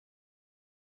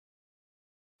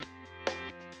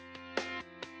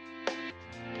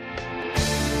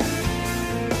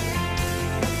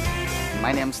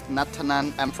My name is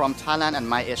Natanan. I'm from Thailand and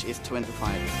my age is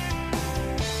 25.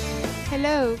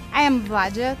 Hello, I am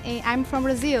Vladia and I'm from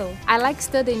Brazil. I like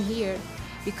studying here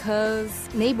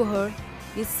because neighborhood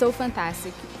is so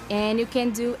fantastic and you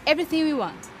can do everything we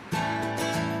want.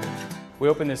 We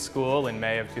opened this school in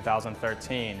May of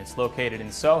 2013. It's located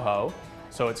in SoHo,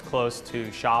 so it's close to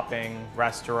shopping,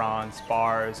 restaurants,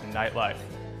 bars, and nightlife.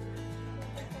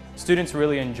 Students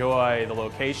really enjoy the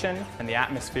location and the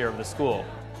atmosphere of the school.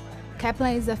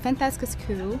 Kaplan is a fantastic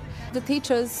school. The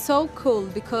teacher is so cool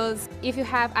because if you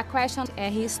have a question,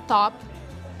 he stop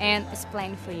and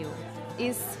explain for you.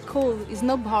 It's cool, it's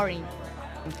not boring.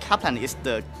 Kaplan is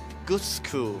the good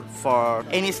school for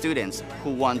any students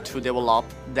who want to develop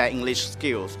their English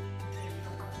skills.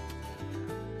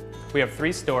 We have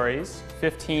 3 stories,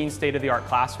 15 state-of-the-art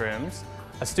classrooms,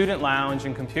 a student lounge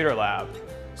and computer lab.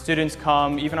 Students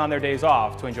come even on their days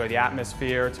off to enjoy the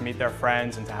atmosphere, to meet their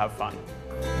friends, and to have fun.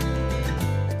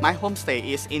 My homestay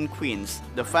is in Queens.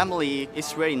 The family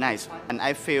is very nice and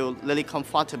I feel really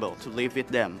comfortable to live with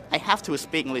them. I have to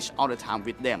speak English all the time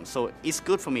with them, so it's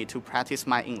good for me to practice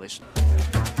my English.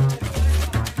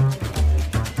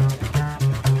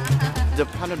 The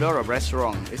Panadora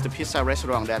restaurant is the pizza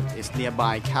restaurant that is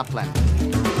nearby Kaplan.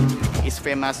 It's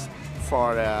famous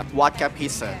for vodka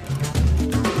pizza.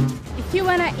 If you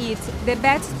wanna eat the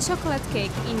best chocolate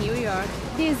cake in New York,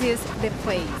 this is the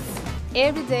place.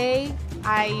 Every day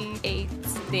I ate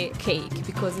the cake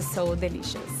because it's so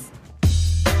delicious.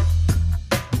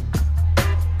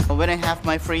 When I have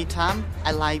my free time, I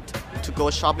like to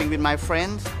go shopping with my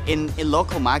friends. In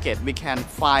local market, we can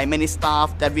find many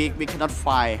stuff that we cannot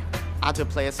find other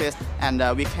places, and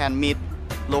we can meet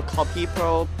local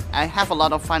people. I have a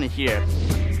lot of fun here.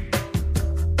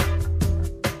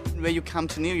 When you come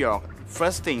to New York,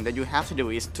 first thing that you have to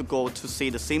do is to go to see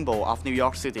the symbol of New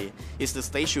York City. It's the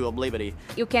Statue of Liberty.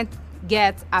 You can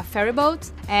get a ferry boat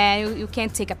and you can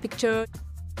take a picture.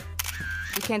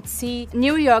 You can see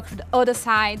New York, the other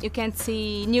side. You can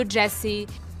see New Jersey.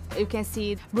 You can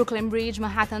see Brooklyn Bridge,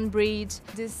 Manhattan Bridge.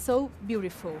 This is so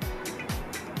beautiful.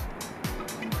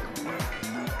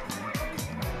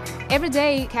 Every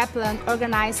day, Kaplan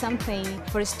organizes something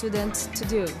for students to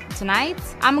do. Tonight,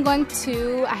 I'm going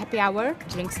to a happy hour,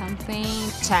 drink something,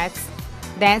 chat,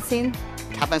 dancing.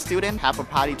 Kaplan students have a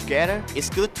party together. It's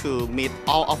good to meet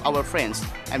all of our friends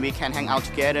and we can hang out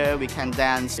together, we can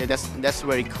dance. That's a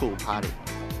very cool party.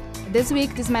 This week,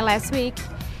 this is my last week,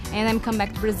 and I'm coming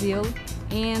back to Brazil,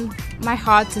 and my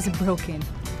heart is broken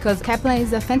because Kaplan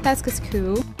is a fantastic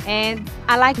school and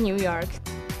I like New York.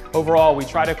 Overall, we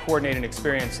try to coordinate an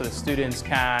experience so that students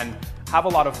can have a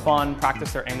lot of fun,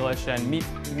 practice their English, and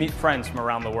meet friends from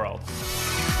around the world.